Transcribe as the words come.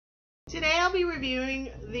Today I'll be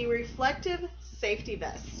reviewing the Reflective Safety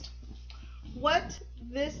Vest. What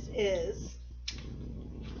this is,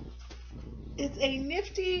 it's a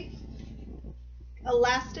nifty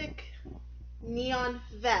elastic neon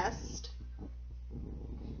vest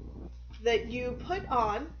that you put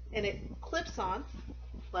on and it clips on.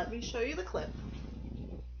 Let me show you the clip.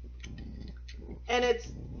 And it's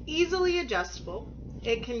easily adjustable.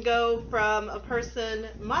 It can go from a person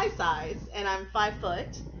my size, and I'm 5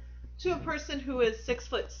 foot, to a person who is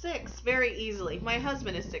 6'6" very easily. My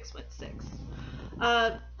husband is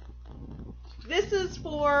 6'6". This is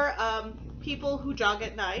for people who jog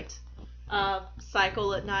at night,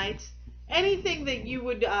 cycle at night, anything that you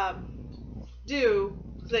would do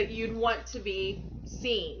that you'd want to be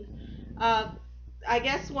seen. I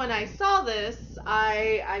guess when I saw this,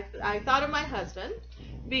 I thought of my husband,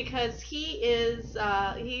 because he's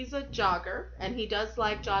a jogger and he does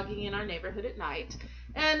like jogging in our neighborhood at night.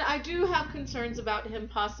 And I do have concerns about him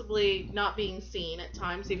possibly not being seen at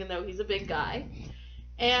times, even though he's a big guy.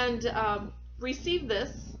 And received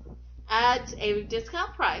this at a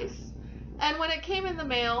discount price. And when it came in the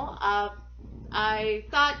mail, I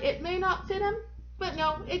thought it may not fit him, but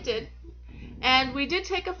no, it did. And we did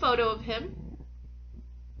take a photo of him,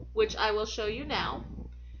 which I will show you now.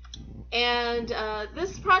 And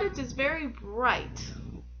this product is very bright.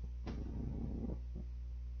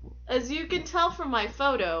 As you can tell from my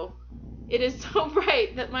photo, it is so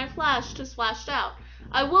bright that my flash just flashed out.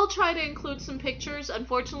 I will try to include some pictures.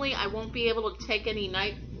 Unfortunately, I won't be able to take any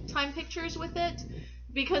nighttime pictures with it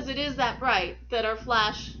because it is that bright that our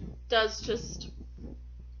flash does just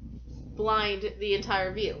blind the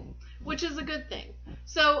entire view, which is a good thing.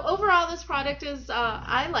 So overall, this product is,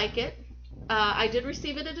 I like it. I did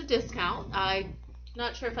receive it at a discount. I'm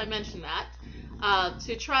not sure if I mentioned that.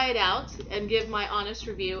 To try it out and give my honest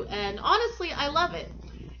review, and honestly, I love it.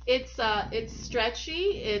 It's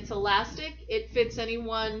stretchy, it's elastic, it fits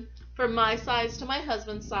anyone from my size to my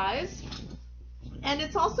husband's size, and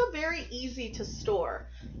it's also very easy to store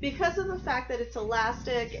because of the fact that it's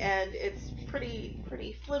elastic and it's pretty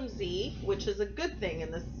flimsy, which is a good thing in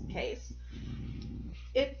this case.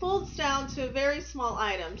 It folds down to a very small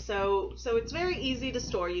item, so it's very easy to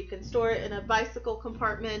store. You can store it in a bicycle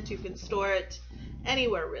compartment, you can store it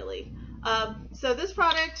anywhere really. So this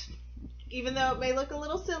product, even though it may look a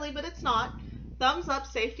little silly, but it's not. Thumbs up,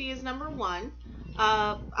 safety is number one.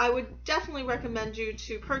 I would definitely recommend you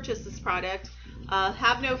to purchase this product.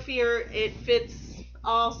 Have no fear, it fits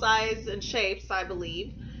all sizes and shapes, I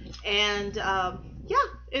believe. And yeah,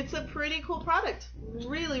 it's a pretty cool product.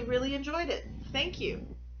 Really enjoyed it. Thank you.